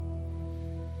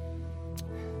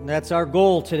That's our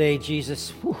goal today, Jesus.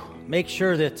 Whew. Make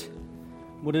sure that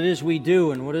what it is we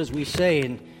do and what it is we say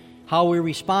and how we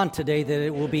respond today, that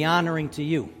it will be honoring to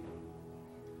you.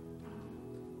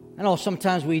 I know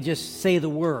sometimes we just say the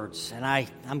words, and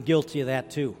I'm guilty of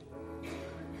that too.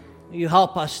 You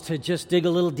help us to just dig a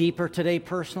little deeper today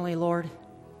personally, Lord.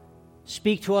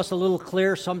 Speak to us a little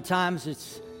clearer.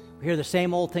 Sometimes we hear the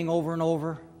same old thing over and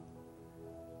over.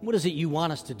 What is it you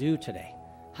want us to do today?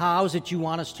 How is it you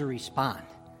want us to respond?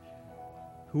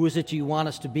 Who is it you want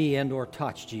us to be and or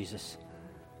touch, Jesus?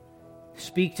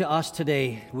 Speak to us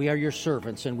today. We are your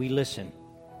servants and we listen.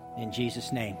 In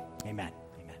Jesus' name, amen.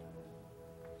 Amen.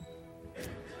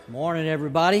 Morning,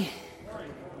 everybody.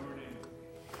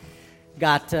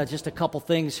 Got just a couple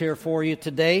things here for you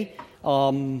today.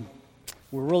 We're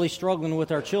really struggling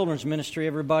with our children's ministry,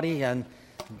 everybody, and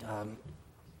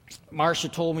Marcia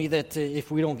told me that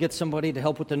if we don't get somebody to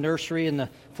help with the nursery in the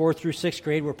 4th through 6th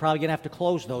grade, we're probably going to have to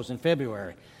close those in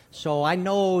February. So I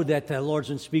know that the Lord's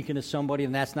been speaking to somebody,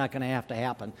 and that's not going to have to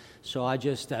happen. So I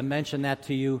just mentioned that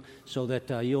to you so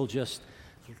that you'll just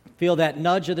feel that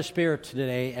nudge of the Spirit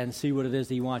today and see what it is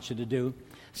that He wants you to do.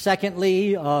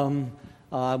 Secondly,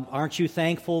 aren't you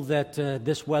thankful that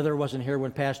this weather wasn't here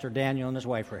when Pastor Daniel and his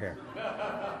wife were here?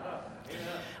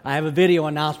 I have a video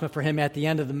announcement for him at the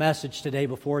end of the message today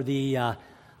before the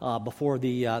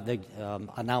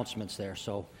announcements there.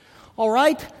 So, all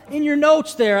right, in your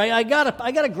notes there, I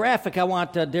got a graphic I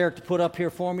want Derek to put up here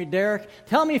for me. Derek,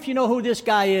 tell me if you know who this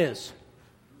guy is.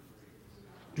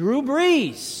 Drew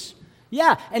Brees.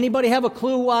 Yeah. Anybody have a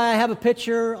clue why I have a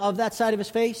picture of that side of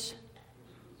his face?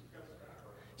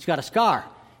 He's got a scar.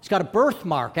 He's got a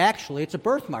birthmark, actually. It's a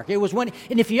birthmark. It was when,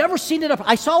 and if you ever seen it up,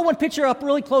 I saw one picture up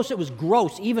really close. It was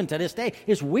gross, even to this day.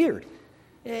 It's weird.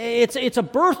 It's a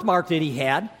birthmark that he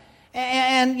had.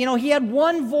 And, you know, he had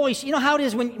one voice. You know how it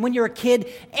is when you're a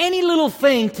kid? Any little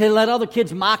thing to let other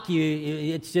kids mock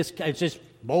you, it's just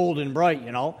bold and bright,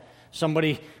 you know.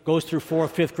 Somebody goes through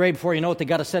 4th, 5th grade, before you know it, they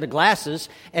got a set of glasses,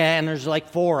 and there's like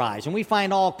 4 eyes. And we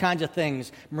find all kinds of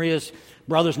things. Maria's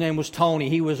brother's name was Tony.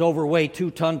 He was overweight,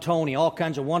 2-ton Tony, all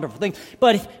kinds of wonderful things.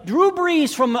 But Drew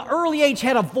Brees, from an early age,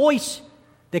 had a voice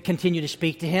that continued to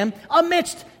speak to him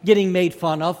amidst getting made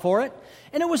fun of for it.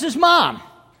 And it was his mom.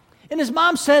 And his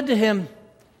mom said to him,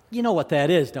 "You know what that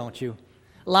is, don't you?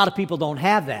 A lot of people don't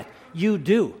have that. You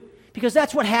do. Because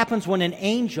that's what happens when an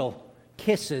angel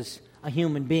kisses a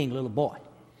human being, little boy."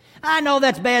 I know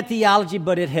that's bad theology,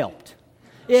 but it helped.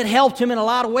 It helped him in a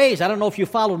lot of ways. I don't know if you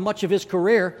followed much of his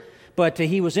career, but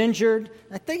he was injured.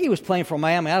 I think he was playing for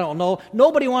Miami. I don't know.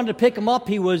 Nobody wanted to pick him up.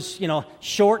 He was,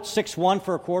 short, 6'1"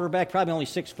 for a quarterback, probably only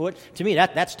 6 foot. To me,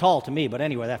 that's tall to me, but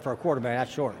anyway, that for a quarterback,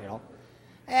 that's short,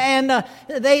 And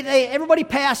everybody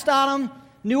passed on him.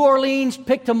 New Orleans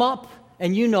picked him up.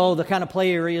 And you know the kind of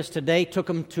player he is today. Took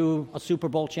him to a Super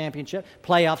Bowl championship,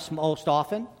 playoffs most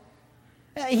often.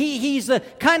 He's the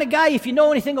kind of guy, if you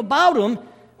know anything about him,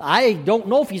 I don't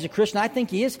know if he's a Christian. I think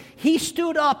he is. He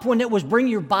stood up when it was bring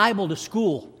your Bible to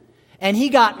school. And he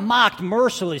got mocked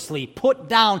mercilessly, put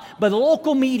down by the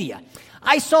local media.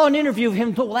 I saw an interview of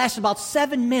him that lasted about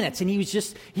 7 minutes, and he was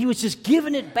just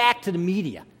giving it back to the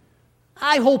media.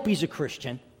 I hope he's a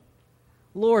Christian.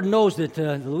 Lord knows that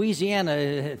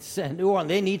Louisiana, New Orleans,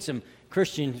 they need some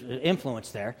Christian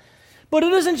influence there. But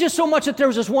it isn't just so much that there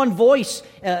was this one voice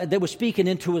that was speaking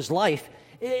into his life.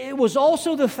 It was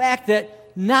also the fact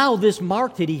that now this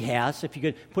mark that he has, if you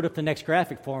could put up the next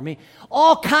graphic for me,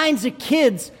 all kinds of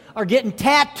kids are getting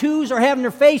tattoos or having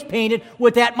their face painted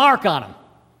with that mark on them.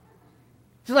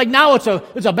 It's like now it's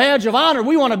a badge of honor.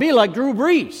 We want to be like Drew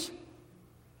Brees.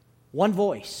 One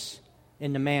voice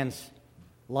in the man's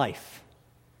life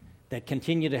that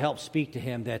continued to help speak to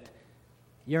him that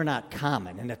you're not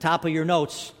common. In the top of your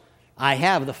notes, I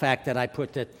have the fact that I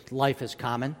put that life is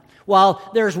common. While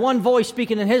there's one voice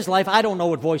speaking in his life, I don't know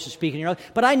what voice is speaking in your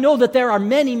life, but I know that there are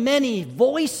many, many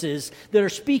voices that are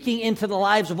speaking into the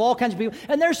lives of all kinds of people,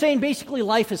 and they're saying basically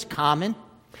life is common.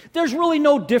 There's really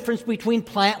no difference between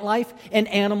plant life and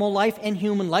animal life and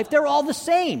human life. They're all the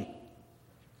same.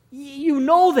 You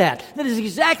know that. That is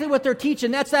exactly what they're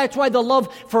teaching. That's why the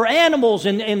love for animals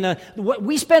and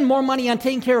we spend more money on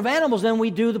taking care of animals than we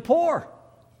do the poor.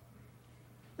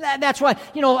 That's why,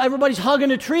 everybody's hugging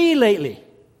a tree lately.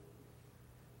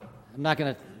 I'm not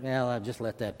going to, I'll just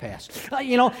let that pass.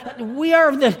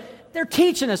 They're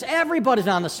teaching us everybody's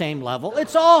on the same level.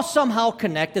 It's all somehow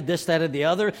connected, this, that, or the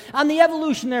other. On the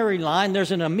evolutionary line,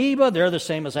 there's an amoeba. They're the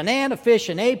same as an ant, a fish,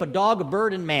 an ape, a dog, a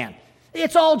bird, and man.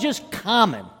 It's all just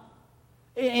common.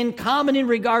 Common in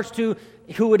regards to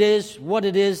who it is, what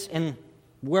it is, and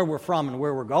where we're from and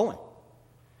where we're going.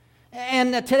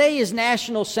 And today is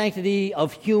National Sanctity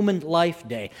of Human Life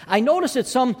Day. I noticed that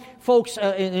some folks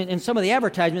in some of the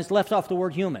advertisements left off the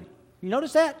word human. You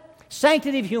notice that?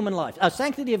 Sanctity of Human Life,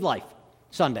 Sanctity of Life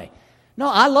Sunday. No,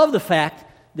 I love the fact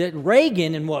that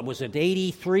Reagan in what was it,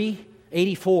 83,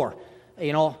 84,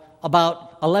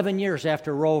 about 11 years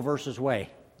after Roe versus Wade,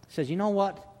 says, you know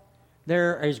what?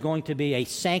 There is going to be a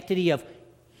sanctity of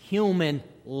human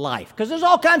life. Because there's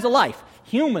all kinds of life,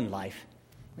 human life.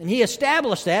 And he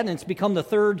established that, and it's become the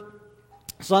third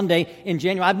Sunday in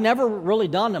January. I've never really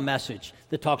done a message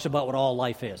that talks about what all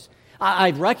life is.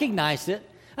 I've recognized it.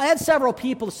 I had several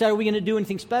people that said, are we going to do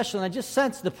anything special? And I just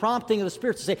sensed the prompting of the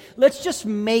Spirit to say, let's just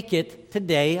make it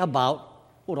today about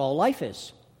what all life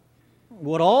is.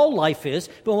 What all life is,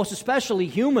 but most especially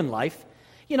human life.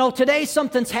 Today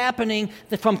something's happening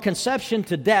from conception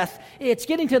to death. It's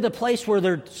getting to the place where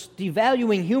they're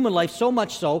devaluing human life so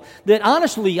much so that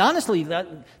honestly,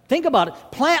 think about it.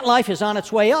 Plant life is on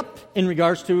its way up in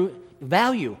regards to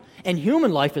value, and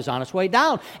human life is on its way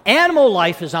down. Animal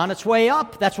life is on its way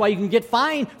up. That's why you can get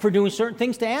fined for doing certain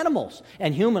things to animals,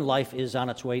 and human life is on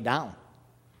its way down.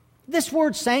 This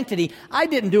word sanctity, I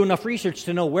didn't do enough research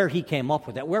to know where he came up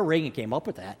with that, where Reagan came up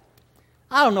with that.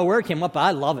 I don't know where it came up, but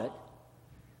I love it.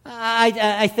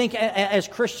 I think as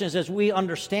Christians, as we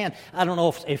understand, I don't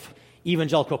know if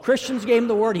evangelical Christians gave him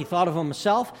the word, he thought of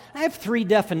himself. I have 3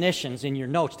 definitions in your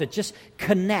notes that just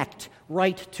connect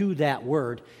right to that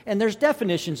word. And there's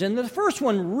definitions, and the first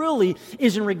one really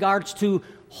is in regards to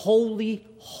holy,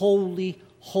 holy,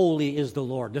 holy is the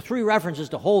Lord. The 3 references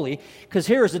to holy, because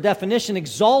here is the definition: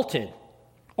 exalted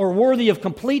or worthy of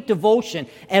complete devotion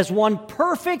as one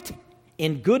perfect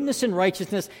in goodness and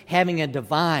righteousness, having a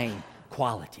divine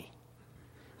quality.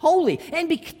 Holy. And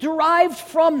derived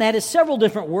from that is several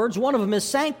different words. One of them is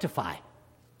sanctify.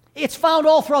 It's found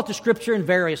all throughout the Scripture in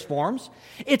various forms.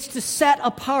 It's to set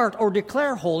apart or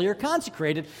declare holy or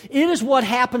consecrated. It is what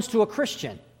happens to a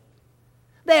Christian.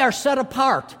 They are set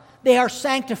apart. They are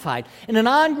sanctified. In an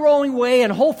ongoing way,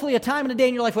 and hopefully a time in a day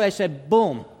in your life where I said,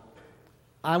 boom,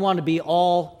 I want to be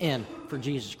all in for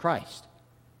Jesus Christ.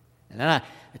 And then I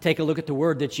take a look at the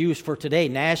word that's used for today,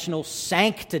 national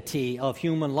sanctity of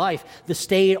human life, the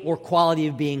state or quality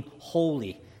of being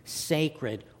holy,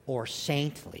 sacred, or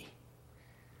saintly.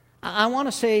 I want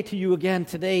to say to you again,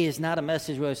 today is not a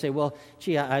message where I say, well,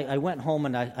 gee, I went home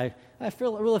and I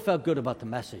really felt good about the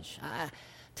message.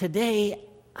 Today,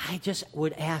 I just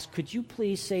would ask, could you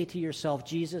please say to yourself,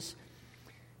 Jesus,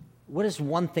 what is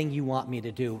one thing you want me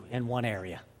to do in one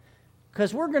area?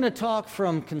 Because we're going to talk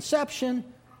from conception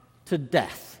to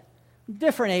death.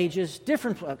 Different ages,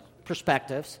 different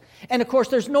perspectives. And of course,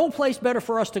 there's no place better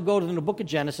for us to go than the book of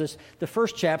Genesis, the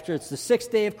first chapter. It's the 6th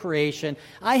day of creation.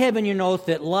 I have in your note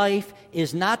that life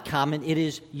is not common, it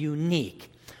is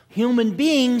unique. Human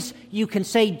beings, you can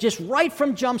say just right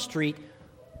from Jump Street,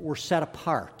 were set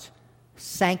apart,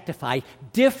 sanctified,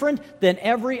 different than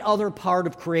every other part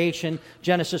of creation.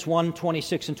 Genesis 1,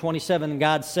 26 and 27,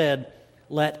 God said,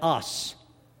 let us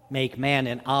make man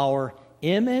in our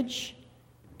image,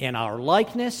 in our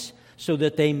likeness, so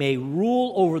that they may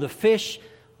rule over the fish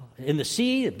in the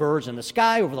sea, the birds in the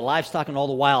sky, over the livestock and all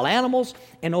the wild animals,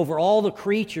 and over all the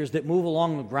creatures that move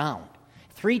along the ground.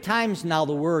 3 times now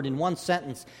the word in one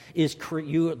sentence is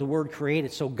the word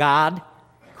created. So God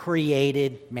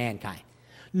created mankind.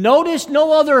 Notice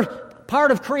no other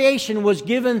part of creation was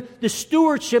given the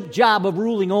stewardship job of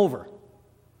ruling over,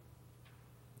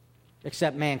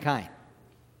 except mankind.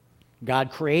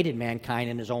 God created mankind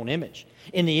in His own image.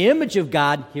 In the image of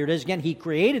God, here it is again, He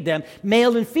created them.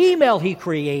 Male and female, He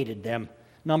created them.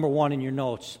 Number 1 in your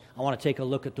notes, I want to take a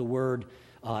look at the word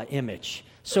image.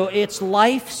 So it's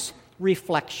life's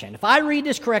reflection. If I read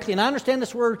this correctly, and I understand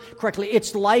this word correctly,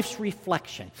 it's life's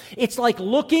reflection. It's like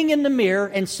looking in the mirror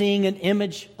and seeing an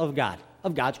image of God,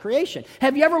 of God's creation.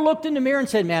 Have you ever looked in the mirror and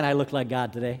said, man, I look like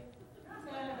God today?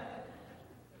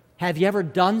 Have you ever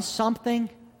done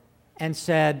something and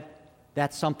said,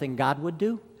 that's something God would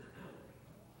do?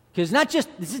 Because not just,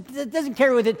 it doesn't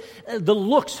carry with it the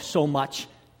looks so much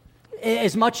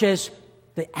as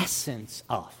the essence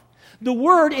of. The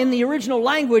word in the original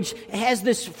language has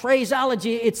this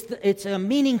phraseology, it's a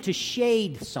meaning to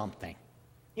shade something.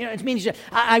 You know, it's meaning,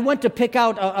 I went to pick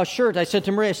out a shirt. I said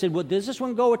to Maria, I said, well, does this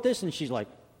one go with this? And she's like,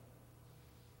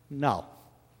 no.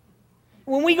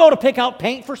 When we go to pick out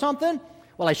paint for something,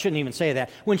 well, I shouldn't even say that.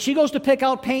 When she goes to pick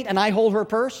out paint and I hold her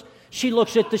purse, she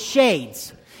looks at the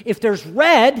shades. If there's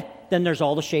red, then there's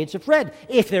all the shades of red.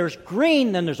 If there's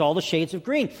green, then there's all the shades of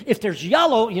green. If there's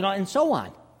yellow, and so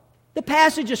on. The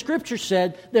passage of Scripture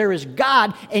said there is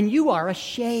God, and you are a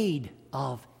shade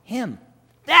of Him.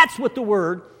 That's what the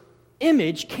word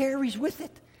image carries with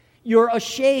it. You're a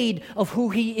shade of who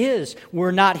He is.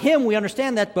 We're not Him, we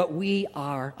understand that, but we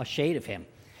are a shade of Him.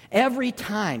 Every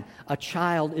time a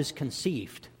child is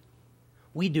conceived,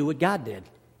 we do what God did.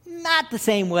 Not the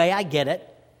same way, I get it.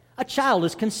 A child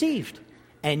is conceived,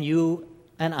 and you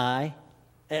and I,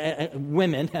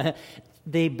 women,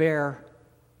 they bear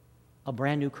a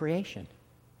brand new creation,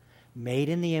 made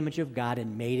in the image of God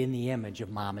and made in the image of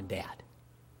mom and dad.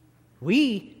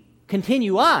 We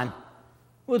continue on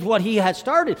with what He has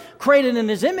started, created in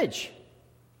His image.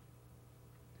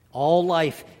 All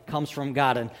life comes from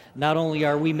God, and not only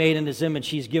are we made in His image,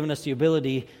 He's given us the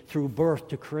ability through birth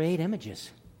to create images.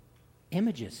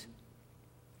 Images.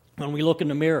 When we look in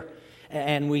the mirror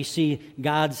and we see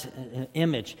God's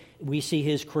image, we see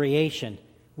His creation,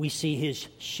 we see His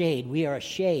shade. We are a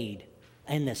shade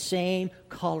in the same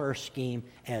color scheme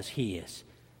as He is.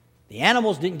 The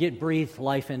animals didn't get breathed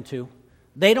life into.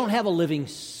 They don't have a living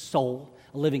soul,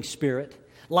 a living spirit.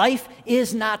 Life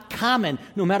is not common,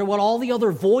 no matter what all the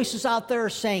other voices out there are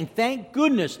saying. Thank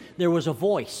goodness there was a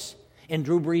voice in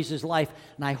Drew Brees' life,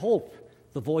 and I hope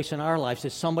the voice in our lives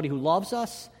is somebody who loves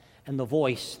us and the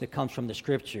voice that comes from the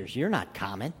Scriptures. You're not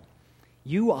common.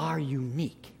 You are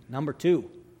unique. Number 2,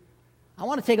 I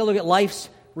want to take a look at life's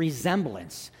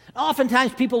resemblance.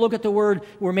 Oftentimes people look at the word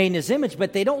we're made in His image,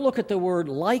 but they don't look at the word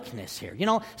likeness here. You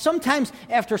know, sometimes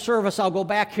after service I'll go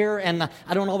back here and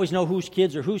I don't always know whose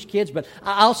kids are whose kids, but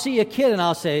I'll see a kid and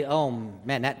I'll say, oh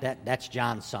man, that's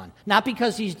John's son. Not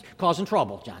because he's causing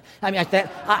trouble, John. I mean,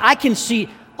 I can see,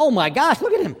 oh my gosh,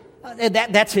 look at him.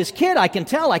 That's his kid. I can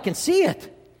tell. I can see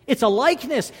it. It's a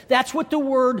likeness. That's what the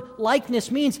word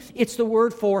likeness means. It's the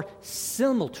word for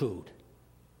similitude.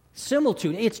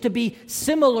 Similitude. It's to be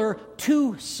similar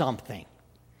to something.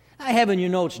 I have in your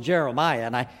notes Jeremiah,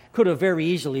 and I could have very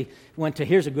easily went to,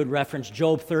 here's a good reference,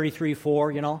 Job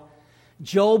 33:4, you know.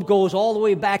 Job goes all the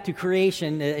way back to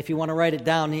creation. If you want to write it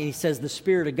down, he says, the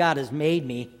Spirit of God has made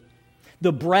me.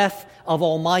 The breath of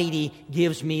Almighty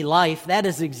gives me life. That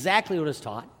is exactly what is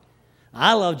taught.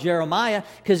 I love Jeremiah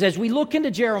because as we look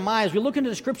into Jeremiah, as we look into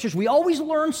the Scriptures, we always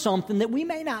learn something that we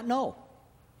may not know.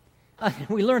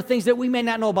 We learn things that we may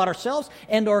not know about ourselves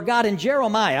and our God. In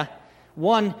Jeremiah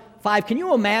 1:5, can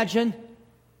you imagine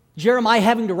Jeremiah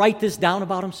having to write this down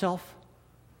about himself?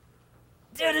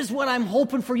 That is what I'm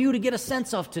hoping for you to get a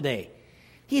sense of today.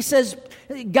 He says,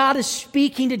 God is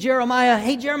speaking to Jeremiah,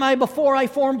 hey Jeremiah, before I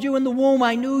formed you in the womb,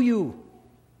 I knew you.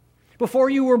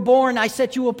 Before you were born, I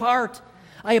set you apart.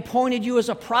 I appointed you as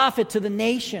a prophet to the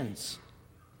nations.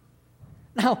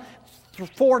 Now,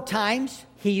 4 times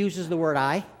he uses the word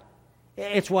I.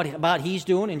 It's what about he's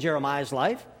doing in Jeremiah's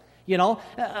life. You know,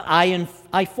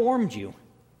 I formed you.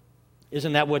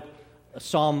 Isn't that what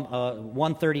Psalm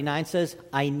 139 says?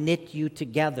 I knit you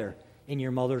together in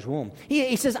your mother's womb.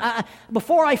 He says,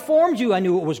 before I formed you, I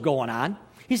knew what was going on.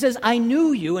 He says, I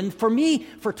knew you. And for me,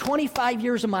 for 25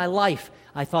 years of my life,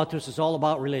 I thought this was all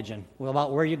about religion. Well,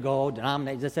 about where you go,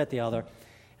 denominate, this, that, the other.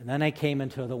 And then I came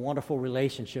into the wonderful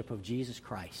relationship of Jesus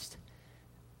Christ.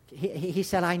 He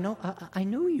said, I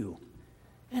knew you.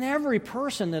 And every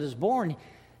person that is born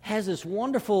has this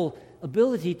wonderful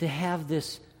ability to have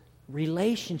this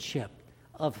relationship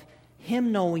of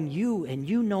Him knowing you and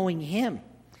you knowing Him.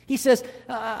 He says,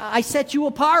 I set you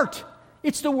apart.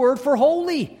 It's the word for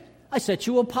holy. I set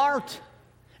you apart.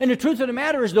 And the truth of the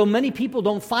matter is, though many people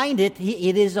don't find it,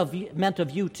 it is meant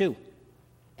of you too.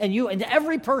 And you and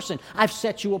every person, I've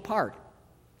set you apart.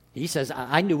 He says,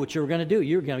 I knew what you were going to do.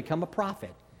 You were going to become a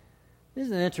prophet.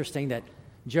 Isn't it interesting that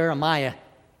Jeremiah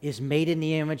is made in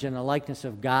the image and the likeness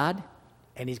of God,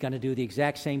 and he's going to do the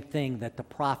exact same thing that the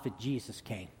prophet Jesus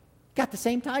came. Got the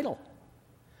same title.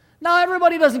 Now,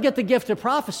 everybody doesn't get the gift of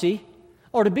prophecy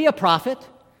or to be a prophet,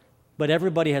 but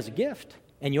everybody has a gift.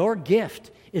 And your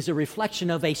gift is a reflection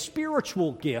of a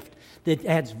spiritual gift that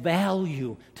adds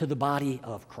value to the body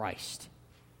of Christ.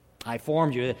 I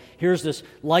formed you. Here's this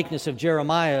likeness of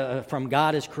Jeremiah from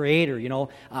God as creator. You know,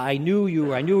 I knew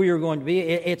you. I knew where you were going to be.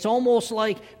 It's almost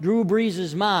like Drew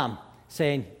Brees' mom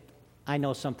saying, I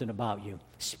know something about you,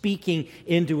 speaking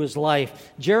into his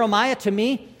life. Jeremiah, to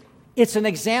me, it's an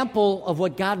example of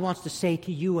what God wants to say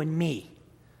to you and me.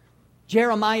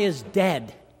 Jeremiah is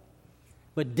dead.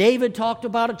 But David talked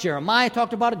about it, Jeremiah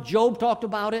talked about it, Job talked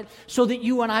about it, so that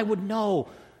you and I would know,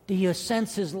 do you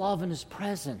sense His love and His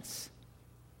presence?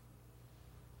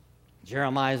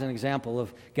 Jeremiah is an example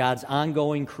of God's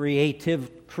ongoing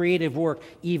creative work,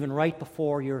 even right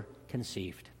before you're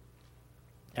conceived.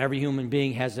 Every human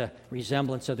being has a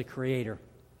resemblance of the Creator.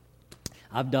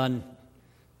 I've done,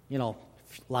 a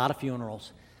lot of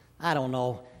funerals. I don't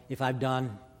know if I've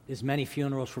done as many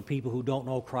funerals for people who don't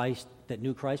know Christ that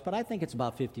knew Christ, but I think it's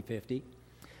about 50-50.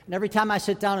 And every time I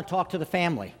sit down and talk to the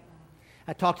family,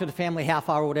 I talk to the family half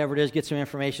hour, whatever it is, get some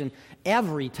information.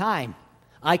 Every time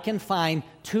I can find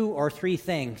 2 or 3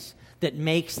 things that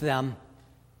makes them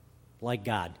like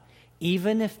God,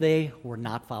 even if they were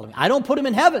not following. I don't put them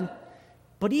in heaven,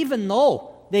 but even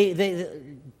though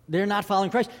they're not following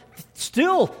Christ,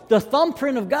 still the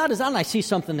thumbprint of God is on. I see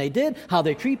something they did, how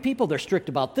they treat people. They're strict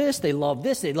about this, they love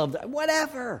that,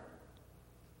 whatever.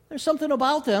 There's something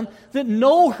about them that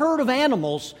no herd of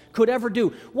animals could ever do.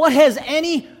 What has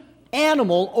any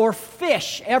animal or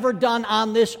fish ever done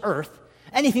on this earth?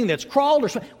 Anything that's crawled or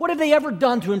what have they ever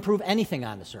done to improve anything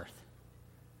on this earth?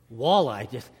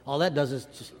 Walleye, all that does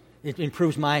is it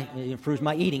improves my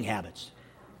eating habits.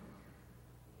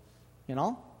 You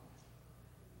know?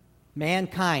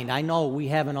 Mankind, I know we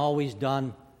haven't always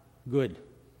done good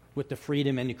with the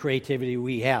freedom and the creativity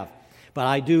we have. But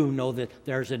I do know that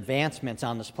there's advancements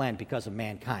on this planet because of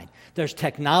mankind. There's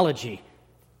technology.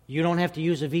 You don't have to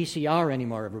use a VCR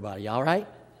anymore, everybody, all right?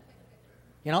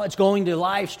 You know, it's going to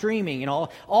live streaming, you know,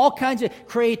 all kinds of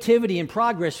creativity and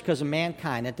progress because of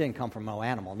mankind. That didn't come from no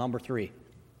animal. Number 3,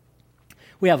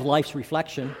 we have life's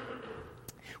reflection,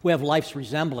 we have life's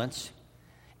resemblance,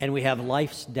 and we have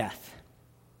life's death.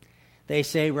 They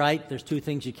say, right, there's 2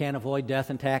 things you can't avoid, death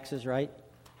and taxes, right?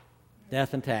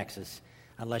 Death and taxes.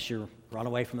 Unless you run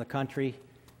away from the country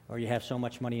or you have so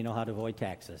much money you know how to avoid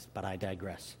taxes. But I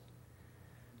digress.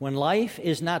 When life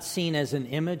is not seen as an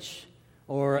image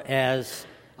or as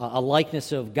a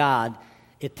likeness of God,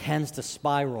 it tends to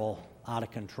spiral out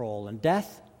of control. And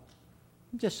death,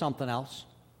 just something else.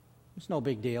 It's no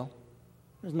big deal.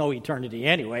 There's no eternity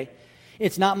anyway.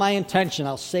 It's not my intention.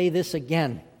 I'll say this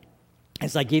again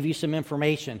as I give you some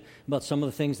information about some of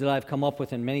the things that I've come up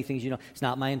with and many things you know. It's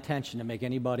not my intention to make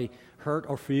anybody hurt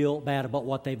or feel bad about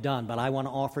what they've done, but I want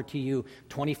to offer to you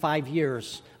 25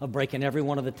 years of breaking every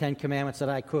one of the 10 commandments that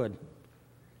I could.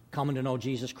 Coming to know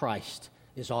Jesus Christ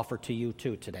is offered to you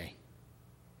too today.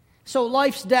 So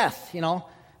life's death, you know,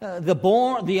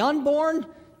 the unborn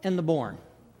and the born.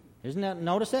 Isn't that,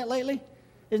 notice that lately?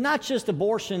 It's not just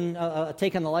abortion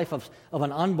taking the life of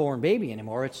an unborn baby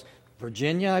anymore. It's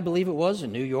Virginia, I believe it was,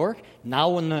 in New York. Now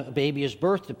when the baby is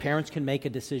birthed, the parents can make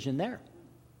a decision there.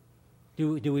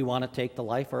 Do we want to take the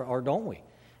life or don't we?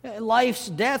 Life's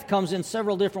death comes in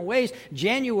several different ways.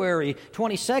 January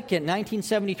 22nd,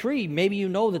 1973, maybe you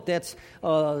know that's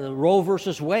Roe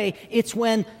versus Wade. It's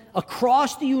when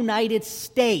across the United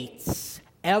States,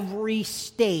 every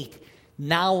state,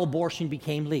 now abortion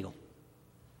became legal.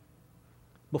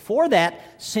 Before that,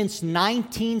 since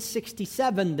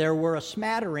 1967, there were a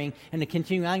smattering and a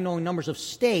continuing ongoing numbers of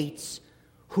states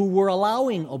who were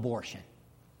allowing abortion.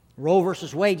 Roe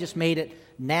versus Wade just made it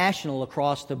national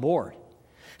across the board.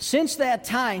 Since that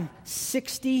time,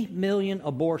 60 million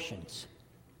abortions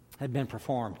have been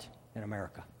performed in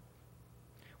America.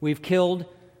 We've killed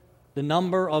the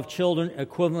number of children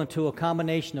equivalent to a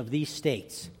combination of these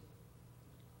states: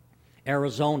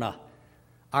 Arizona,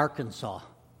 Arkansas,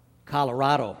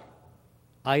 Colorado,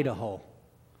 Idaho,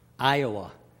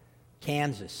 Iowa,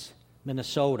 Kansas,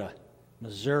 Minnesota,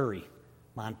 Missouri,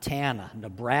 Montana,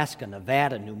 Nebraska,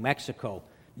 Nevada, New Mexico,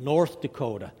 North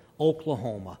Dakota,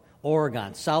 Oklahoma,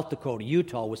 Oregon, South Dakota,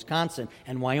 Utah, Wisconsin,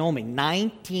 and Wyoming.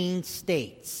 19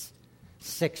 states,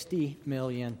 60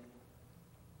 million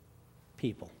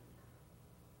people.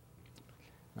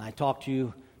 And I talked to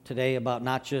you today about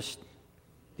not just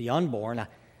the unborn.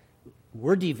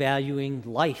 We're devaluing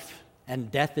life,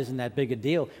 and death isn't that big a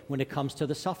deal when it comes to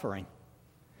the suffering,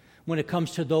 when it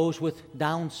comes to those with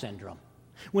Down syndrome,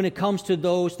 when it comes to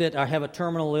those that have a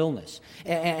terminal illness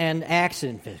and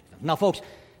accident victims. Now, folks,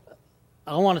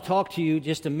 I want to talk to you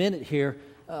just a minute here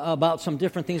about some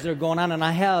different things that are going on, and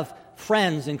I have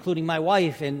friends, including my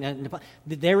wife, and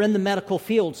they're in the medical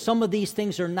field. Some of these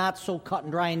things are not so cut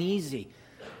and dry and easy.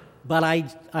 But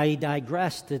I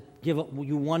digress to give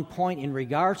you one point in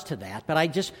regards to that. But I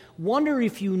just wonder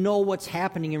if you know what's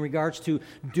happening in regards to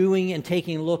doing and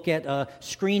taking a look at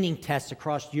screening tests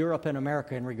across Europe and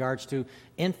America in regards to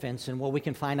infants and what we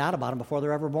can find out about them before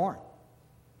they're ever born.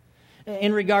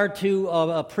 In regard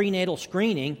to prenatal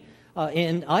screening,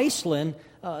 in Iceland,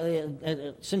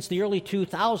 since the early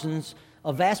 2000s,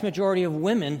 a vast majority of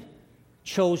women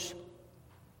chose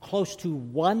close to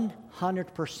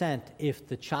 100% if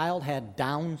the child had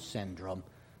Down syndrome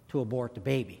to abort the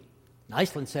baby.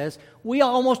 Iceland says we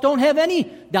almost don't have any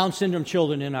Down syndrome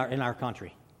children in our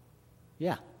country.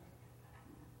 Yeah.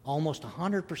 Almost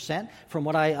 100%, from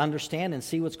what I understand and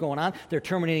see what's going on. They're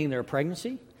terminating their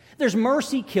pregnancy. There's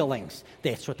mercy killings.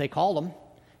 That's what they call them.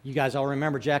 You guys all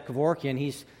remember Jack Kevorkian.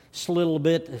 He's slid a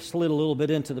little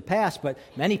bit into the past, but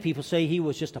many people say he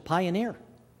was just a pioneer.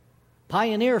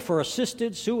 Pioneer for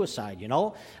assisted suicide, you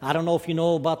know. I don't know if you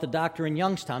know about the doctor in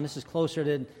Youngstown. This is closer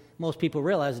than most people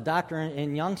realize. A doctor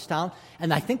in Youngstown,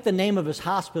 and I think the name of his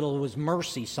hospital was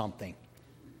Mercy something.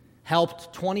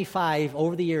 Helped 25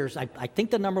 over the years, I think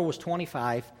the number was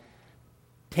 25,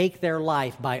 take their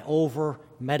life by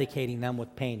over-medicating them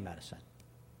with pain medicine.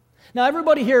 Now,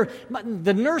 everybody here,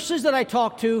 the nurses that I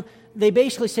talk to, they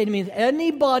basically say to me,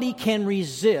 anybody can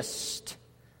resist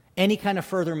any kind of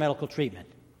further medical treatment.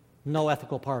 No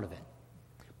ethical part of it.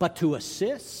 But to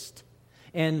assist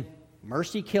and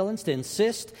mercy killings, to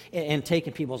insist in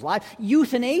taking people's lives,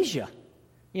 euthanasia,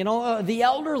 you know, the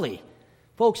elderly.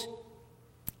 Folks,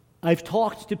 I've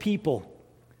talked to people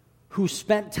who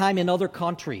spent time in other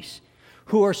countries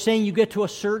who are saying you get to a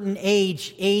certain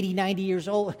age, 80, 90 years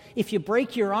old, if you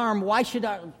break your arm,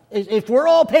 if we're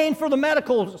all paying for the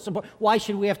medical support, why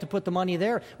should we have to put the money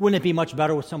there? Wouldn't it be much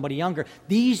better with somebody younger?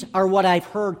 These are what I've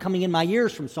heard coming in my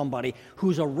ears from somebody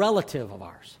who's a relative of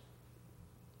ours.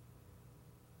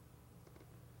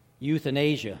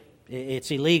 Euthanasia,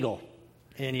 it's illegal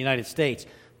in the United States.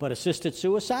 But assisted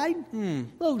suicide, a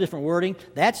little different wording.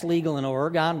 That's legal in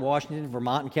Oregon, Washington,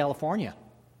 Vermont, and California.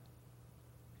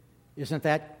 Isn't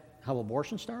that how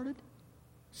abortion started?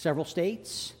 Several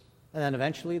states, and then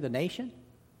eventually the nation?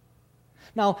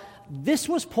 Now, this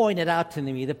was pointed out to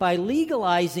me that by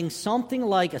legalizing something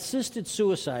like assisted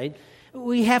suicide,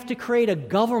 we have to create a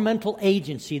governmental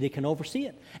agency that can oversee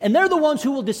it. And they're the ones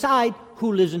who will decide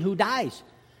who lives and who dies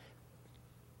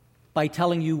by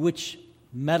telling you which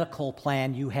medical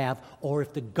plan you have, or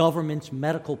if the government's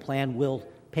medical plan will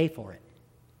pay for it.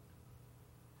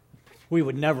 We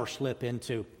would never slip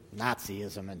into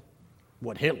Nazism and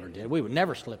what Hitler did. We would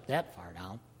never slip that far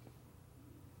down.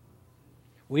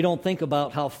 We don't think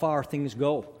about how far things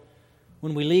go.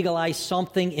 When we legalize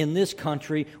something in this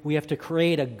country, we have to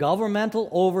create a governmental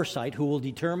oversight who will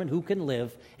determine who can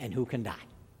live and who can die.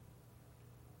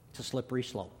 It's a slippery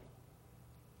slope.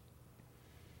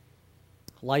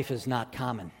 Life is not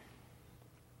common.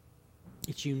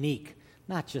 It's unique,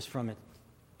 not just from its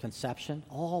conception,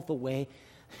 all the way.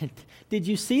 Did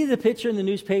you see the picture in the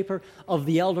newspaper of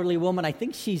the elderly woman? I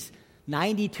think she's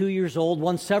 92 years old,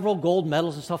 won several gold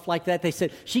medals and stuff like that. They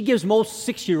said she gives most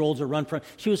 6-year-olds a run for it.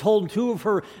 She was holding 2 of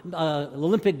her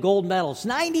Olympic gold medals.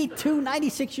 92,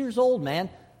 96 years old,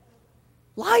 man.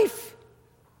 Life.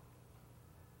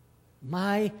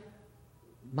 My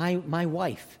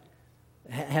wife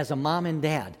has a mom and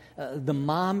dad. The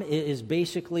mom is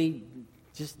basically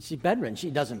she's bedridden. She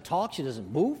doesn't talk. She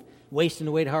doesn't move. Wasting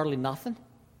away to hardly nothing.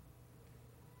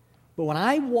 But when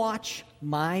I watch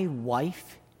my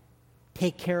wife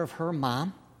take care of her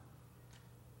mom,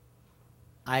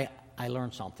 I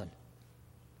learn something.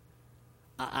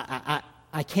 I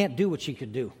can't do what she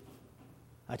could do.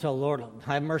 I tell the Lord,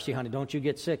 have mercy, honey, don't you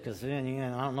get sick, because I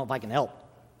don't know if I can help.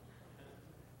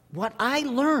 What I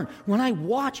learn when I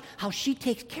watch how she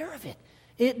takes care of it,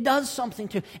 it does something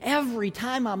to every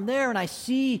time I'm there and I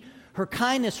see her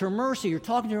kindness, her mercy, you're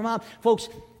talking to her mom. Folks,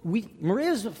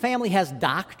 Maria's family has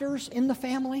doctors in the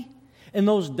family, and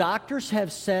those doctors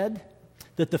have said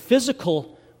that the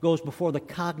physical goes before the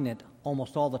cognate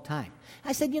almost all the time.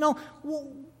 I said,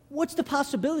 what's the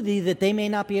possibility that they may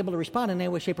not be able to respond in any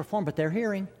way, shape, or form, but they're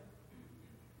hearing?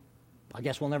 I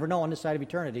guess we'll never know on this side of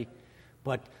eternity.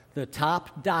 But the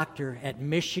top doctor at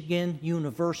Michigan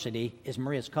University is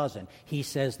Maria's cousin. He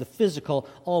says the physical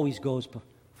always goes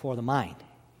before the mind.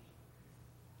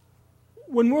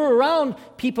 When we're around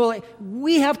people,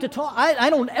 we have to talk. I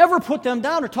don't ever put them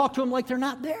down or talk to them like they're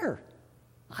not there.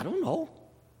 I don't know.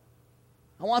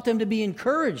 I want them to be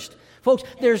encouraged. Folks,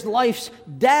 there's life's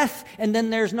death, and then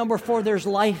there's number 4,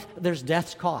 there's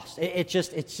death's cost. It's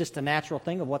just a natural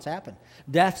thing of what's happened.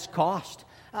 Death's cost.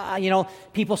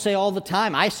 People say all the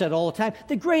time, I said all the time,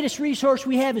 the greatest resource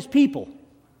we have is people.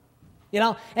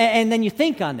 And then you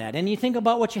think on that, and you think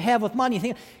about what you have with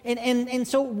money, and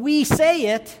so we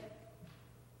say it,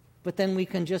 but then we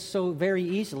can just so very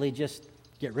easily just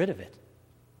get rid of it.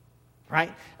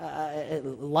 Right?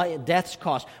 Death's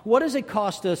cost. What does it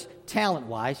cost us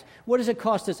talent-wise? What does it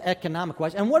cost us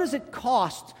economic-wise? And what does it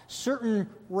cost certain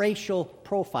racial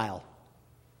profile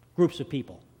groups of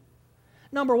people?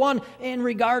 Number 1, in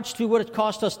regards to what it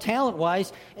cost us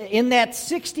talent-wise, in that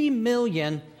 60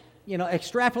 million,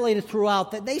 extrapolated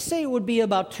throughout, that they say it would be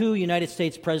about 2 United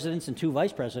States presidents and 2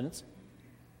 vice presidents,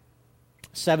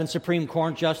 7 Supreme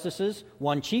Court justices,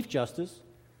 1 Chief Justice,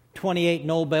 28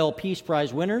 Nobel Peace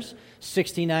Prize winners,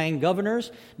 69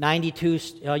 governors, 92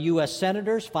 U.S.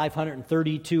 senators,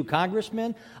 532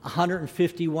 congressmen,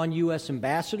 151 U.S.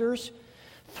 ambassadors,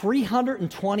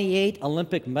 328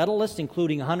 Olympic medalists,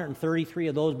 including 133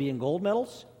 of those being gold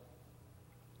medals.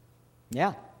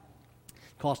 Yeah,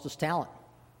 cost us talent.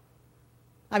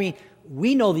 I mean,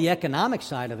 we know the economic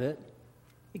side of it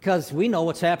because we know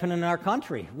what's happening in our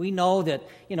country. We know that,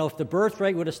 if the birth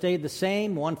rate would have stayed the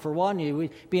same, 1 for 1,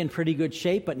 we'd be in pretty good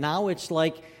shape. But now it's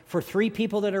like for 3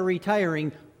 people that are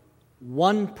retiring,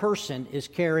 1 person is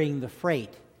carrying the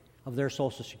freight of their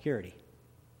Social Security.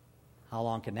 How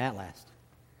long can that last?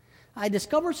 I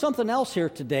discovered something else here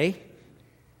today.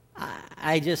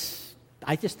 I just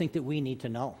think that we need to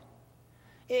know.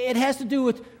 It has to do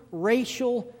with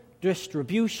racial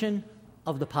distribution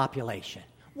of the population.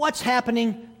 What's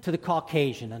happening to the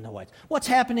Caucasian and the whites? What's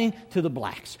happening to the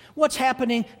blacks? What's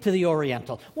happening to the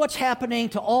Oriental? What's happening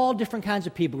to all different kinds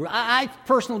of people? I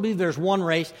personally believe there's one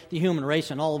race, the human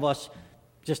race, and all of us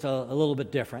just a little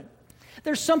bit different.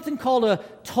 There's something called a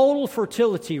total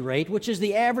fertility rate, which is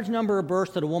the average number of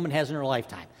births that a woman has in her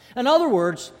lifetime. In other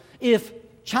words, if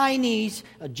Chinese,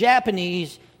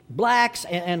 Japanese, blacks,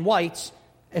 and whites,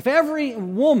 if every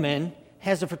woman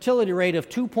has a fertility rate of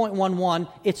 2.11,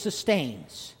 it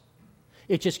sustains.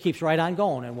 It just keeps right on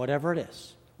going, and whatever it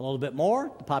is. A little bit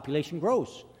more, the population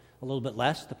grows. A little bit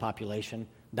less, the population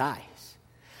dies.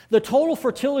 The total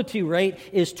fertility rate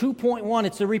is 2.1.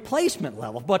 It's the replacement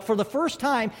level. But for the first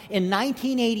time in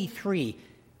 1983,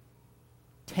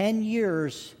 10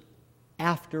 years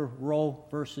after Roe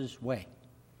versus Wade,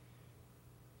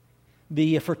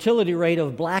 the fertility rate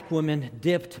of black women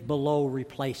dipped below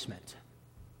replacement.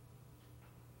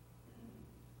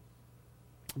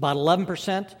 About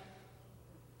 11%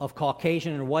 of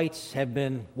Caucasian and whites have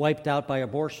been wiped out by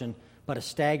abortion, but a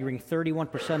staggering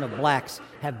 31% of blacks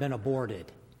have been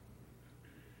aborted.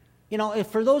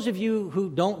 For those of you who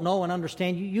don't know and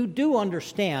understand, you do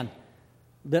understand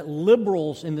that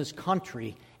liberals in this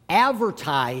country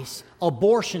advertise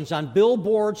abortions on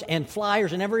billboards and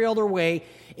flyers and every other way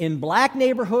in black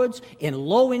neighborhoods, in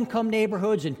low-income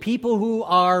neighborhoods, in people who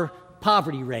are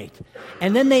poverty rate.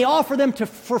 And then they offer them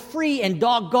for free, and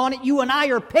doggone it, you and I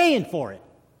are paying for it.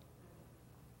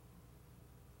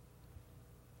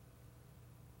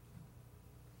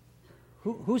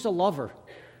 Who's a lover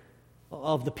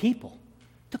of the people?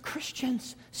 The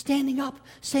Christians standing up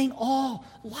saying all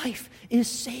life is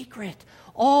sacred.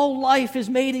 All life is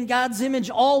made in God's image.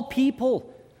 All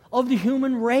people of the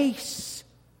human race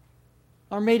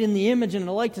are made in the image and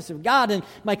the likeness of God. And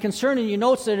my concern in your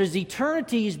notes that is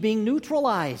eternity is being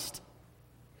neutralized.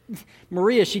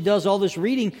 Maria, she does all this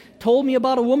reading, told me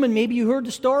about a woman, maybe you heard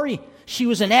the story. She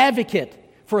was an advocate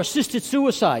for assisted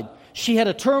suicide. She had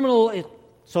a terminal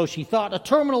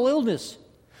illness.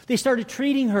 They started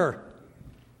treating her.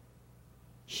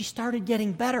 She started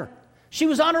getting better. She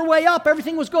was on her way up.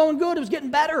 Everything was going good. It was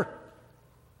getting better.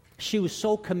 She was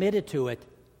so committed to it,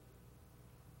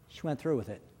 she went through with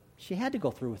it. She had to go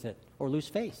through with it or lose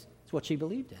face. It's what she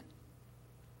believed in.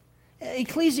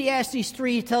 Ecclesiastes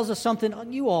 3 tells us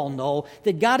something you all know,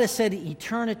 that God has set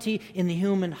eternity in the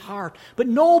human heart. But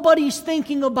nobody's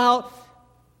thinking about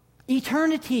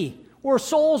eternity, where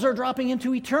souls are dropping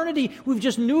into eternity. We've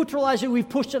just neutralized it. We've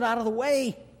pushed it out of the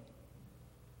way.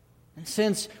 And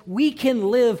since we can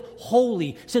live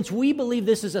holy, since we believe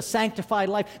this is a sanctified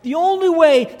life, the only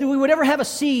way that we would ever have a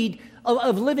seed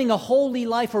of living a holy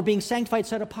life or being sanctified,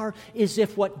 set apart, is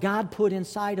if what God put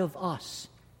inside of us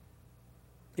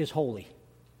is holy.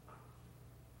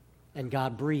 And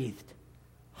God breathed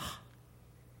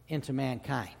into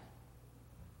mankind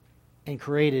and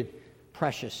created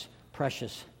precious,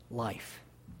 precious life.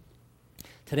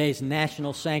 Today's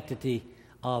National Sanctity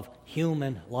of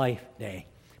Human Life Day.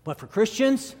 But for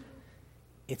Christians,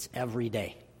 it's every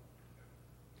day.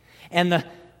 And the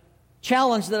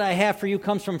challenge that I have for you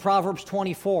comes from Proverbs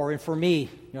 24, and for me,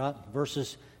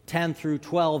 verses 10 through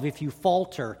 12. If you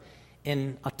falter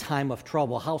in a time of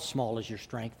trouble, how small is your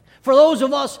strength? For those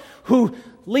of us who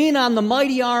lean on the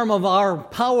mighty arm of our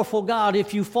powerful God,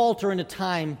 if you falter in a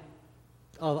time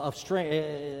of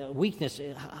weakness,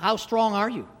 how strong are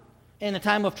you in a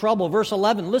time of trouble? Verse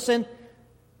 11, listen.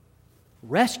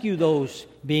 Rescue those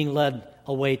being led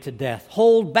away to death.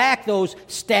 Hold back those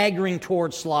staggering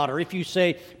towards slaughter. If you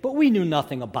say, but we knew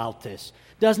nothing about this.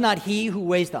 Does not he who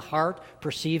weighs the heart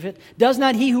perceive it? Does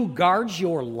not he who guards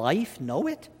your life know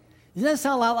it? Doesn't that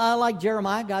sound a lot like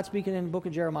Jeremiah, God speaking in the book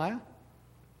of Jeremiah?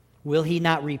 Will he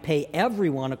not repay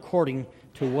everyone according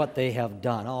to what they have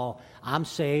done? Oh, I'm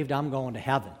saved, I'm going to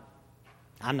heaven.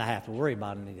 I'm not have to worry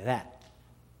about any of that.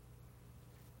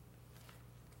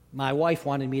 My wife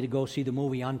wanted me to go see the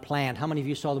movie Unplanned. How many of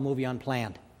you saw the movie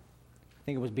Unplanned? I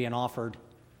think it was being offered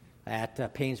at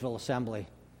Paynesville Assembly.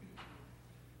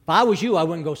 If I was you, I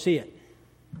wouldn't go see it.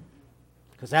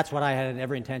 because that's what I had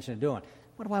every intention of doing.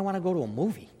 What do I want to go to a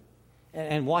movie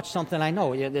and watch something I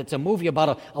know? It's a movie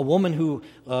about a woman who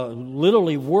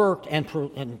literally worked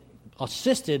and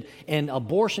assisted in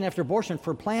abortion after abortion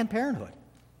for Planned Parenthood.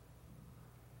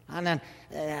 And then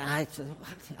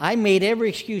I made every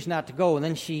excuse not to go, and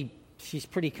then she's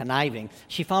pretty conniving.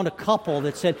 She found a couple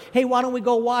that said, hey, why don't we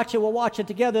go watch it? We'll watch it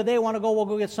together. They want to go, we'll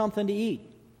go get something to eat.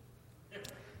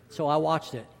 So I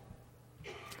watched it.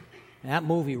 And that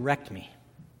movie wrecked me.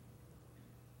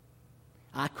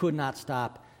 I could not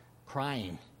stop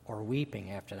crying or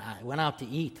weeping after that. I went out to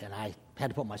eat, and I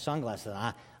had to put my sunglasses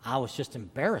on. I was just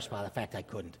embarrassed by the fact I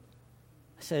couldn't.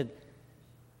 I said,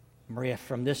 Maria,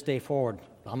 from this day forward,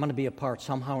 I'm going to be a part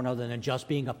somehow or another than just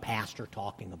being a pastor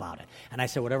talking about it. And I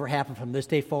said, whatever happened from this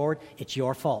day forward, it's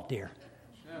your fault, dear.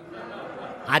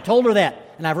 I told her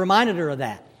that, and I've reminded her of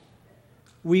that.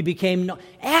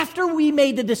 After we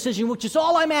made the decision, which is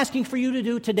all I'm asking for you to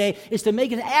do today, is to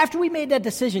make it, after we made that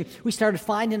decision, we started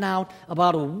finding out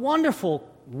about a wonderful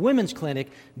women's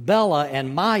clinic, Bella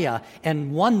and Maya,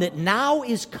 and one that now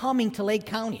is coming to Lake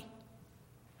County.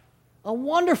 A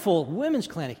wonderful women's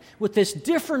clinic with this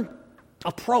different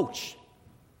approach.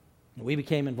 We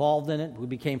became involved in it. We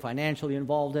became financially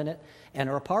involved in it and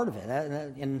are a part of it.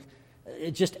 And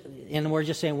we're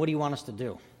just saying, what do you want us to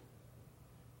do?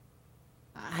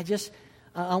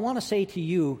 I want to say to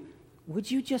you, would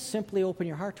you just simply open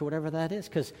your heart to whatever that is?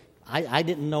 Because I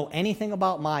didn't know anything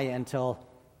about Maya until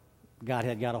God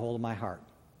had got a hold of my heart.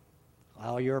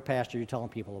 Oh, you're a pastor. You're telling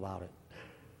people about it.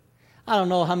 I don't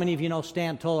know how many of you know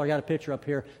Stan Toller. I got a picture up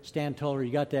here. Stan Toller,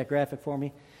 you got that graphic for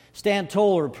me? Stan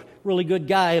Toller, really good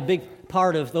guy, a big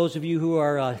part of those of you who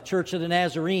are Church of the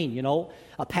Nazarene,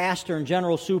 a pastor and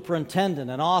general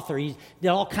superintendent, an author. He did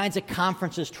all kinds of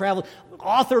conferences, traveled,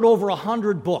 authored over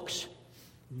 100 books.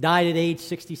 Died at age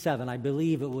 67. I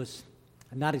believe it was,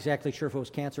 I'm not exactly sure if it was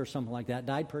cancer or something like that.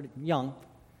 Died pretty young,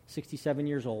 67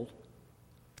 years old.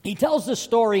 He tells this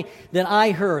story that I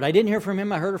heard. I didn't hear from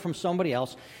him. I heard it from somebody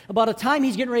else. About a time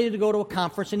he's getting ready to go to a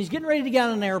conference, and he's getting ready to get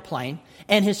on an airplane,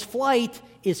 and his flight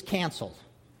is canceled.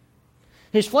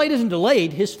 His flight isn't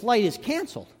delayed. His flight is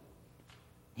canceled.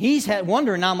 He's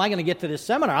wondering, now, am I going to get to this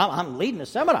seminar? I'm leading the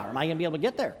seminar. Am I going to be able to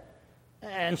get there?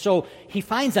 And so he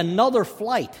finds another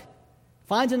flight,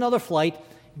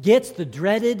 gets the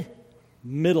dreaded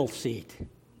middle seat.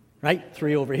 Right?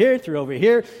 3 over here, 3 over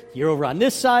here. You're over on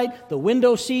this side, the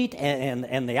window seat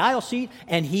and the aisle seat.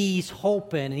 And he's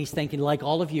hoping and he's thinking, like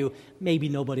all of you, maybe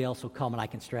nobody else will come and I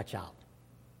can stretch out.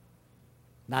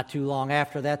 Not too long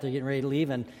after that, they're getting ready to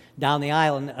leave. And down the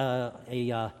aisle,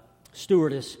 a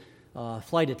stewardess,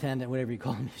 flight attendant, whatever you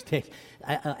call them these days,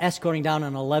 escorting down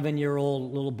an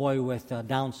 11-year-old little boy with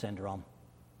Down syndrome.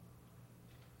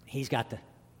 He's got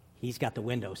the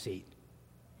window seat.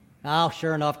 Oh,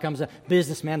 sure enough, comes a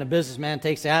businessman. The businessman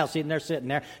takes the aisle seat, and they're sitting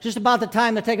there. Just about the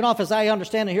time they're taking off, as I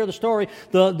understand and hear the story,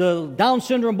 the Down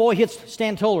syndrome boy hits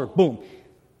Stan Toller. Boom.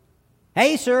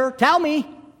 Hey, sir, tell me,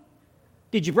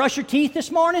 did you brush your teeth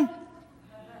this morning?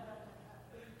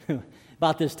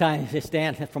 About this time,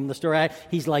 Stan from the story,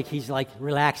 he's like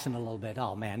relaxing a little bit.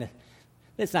 Oh, man,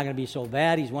 it's not going to be so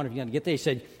bad. He's wondering if you're going to get there. He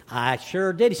said, I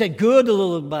sure did. He said, good, the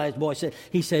little boy said.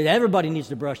 He said, everybody needs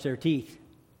to brush their teeth.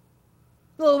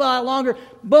 A little while longer,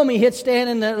 boom, he hits Stan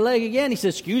in the leg again. He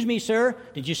says, excuse me, sir,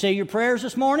 did you say your prayers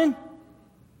this morning?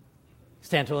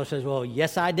 Stan Toller says, well,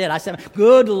 yes, I did. I said,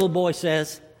 good, the little boy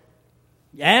says.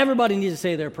 Everybody needs to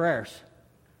say their prayers.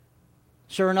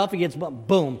 Sure enough, he gets,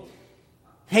 boom.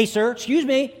 Hey, sir, excuse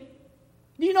me,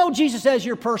 do you know Jesus as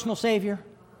your personal Savior?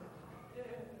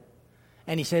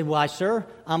 And he said, why, sir,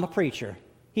 I'm a preacher.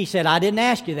 He said, I didn't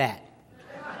ask you that.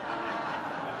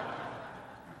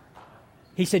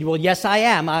 He said, well, yes, I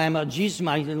am. I am a Jesus,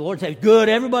 my Lord and Savior. Good,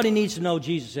 everybody needs to know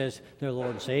Jesus as their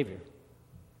Lord and Savior.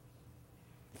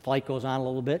 The flight goes on a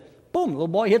little bit. Boom, the little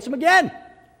boy hits him again.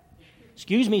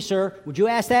 Excuse me, sir, would you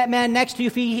ask that man next to you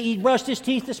if he brushed his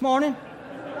teeth this morning?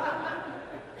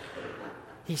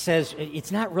 He says,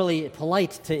 it's not really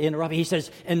polite to interrupt. He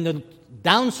says, and the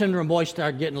Down syndrome boys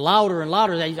start getting louder and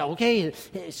louder. He said, okay,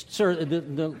 sir,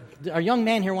 our young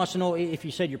man here wants to know if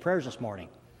you said your prayers this morning.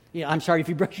 Yeah, I'm sorry, if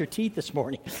you brushed your teeth this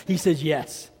morning. He says,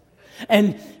 yes.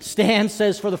 And Stan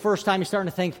says for the first time, he's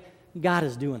starting to think, God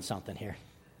is doing something here.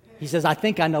 He says, I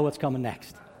think I know what's coming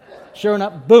next. Sure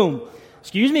enough, boom.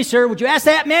 Excuse me, sir, would you ask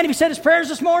that man if he said his prayers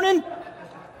this morning?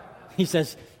 He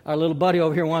says, our little buddy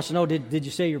over here wants to know, did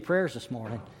you say your prayers this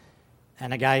morning?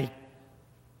 And the guy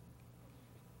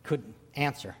couldn't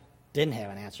answer. Didn't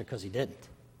have an answer because he didn't.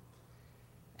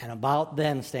 And about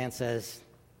then, Stan says,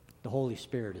 the Holy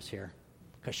Spirit is here.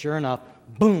 Because sure enough,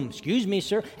 boom, excuse me,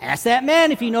 sir, ask that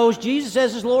man if he knows Jesus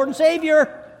as his Lord and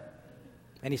Savior.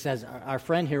 And he says, our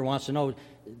friend here wants to know,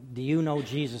 do you know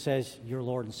Jesus as your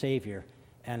Lord and Savior?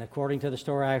 And according to the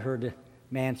story, I heard the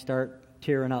man start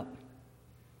tearing up.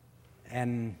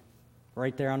 And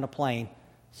right there on the plane,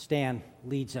 Stan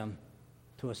leads him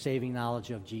to a saving knowledge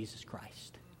of Jesus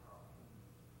Christ.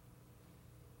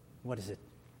 What is it?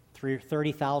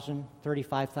 30,000,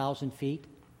 35,000 feet?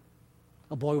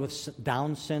 A boy with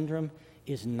Down syndrome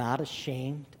is not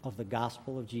ashamed of the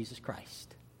gospel of Jesus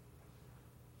Christ.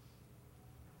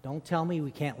 Don't tell me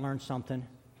we can't learn something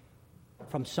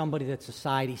from somebody that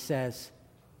society says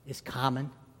is common,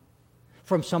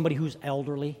 from somebody who's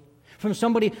elderly, from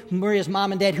somebody, Maria's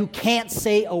mom and dad, who can't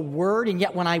say a word, and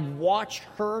yet when I watch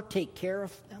her take care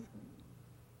of them,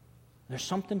 there's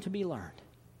something to be learned.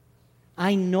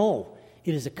 I know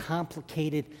it is a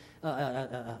complicated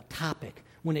topic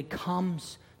when it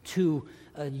comes to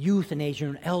euthanasia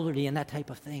and elderly and that type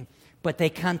of thing. But they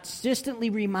consistently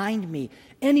remind me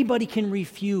anybody can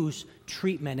refuse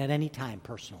treatment at any time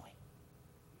personally.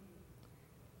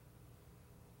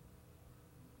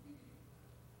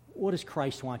 What does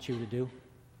Christ want you to do?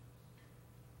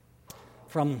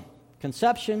 From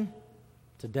conception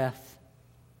to death,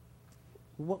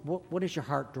 what is your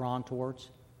heart drawn towards?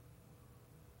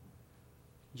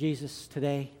 Jesus,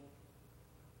 today,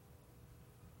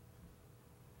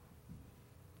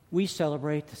 we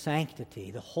celebrate the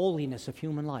sanctity, the holiness of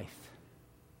human life.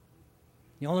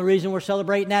 The only reason we're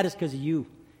celebrating that is because of you,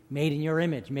 made in your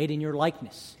image, made in your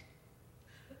likeness.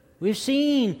 We've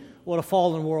seen what a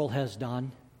fallen world has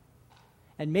done.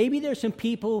 And maybe there's some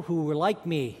people who were like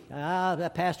me.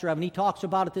 That Pastor Evan, he talks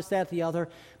about it, this, that, the other,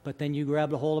 but then you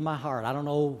grabbed a hold of my heart. I don't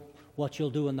know what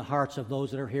you'll do in the hearts of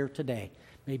those that are here today.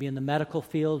 Maybe in the medical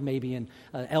field, maybe in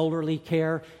elderly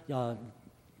care,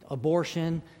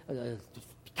 abortion,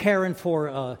 caring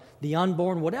for the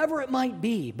unborn, whatever it might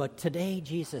be. But today,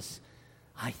 Jesus,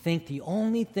 I think the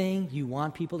only thing you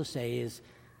want people to say is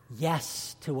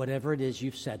yes to whatever it is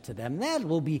you've said to them. That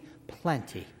will be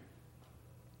plenty.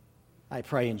 I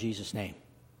pray in Jesus' name.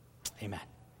 Amen.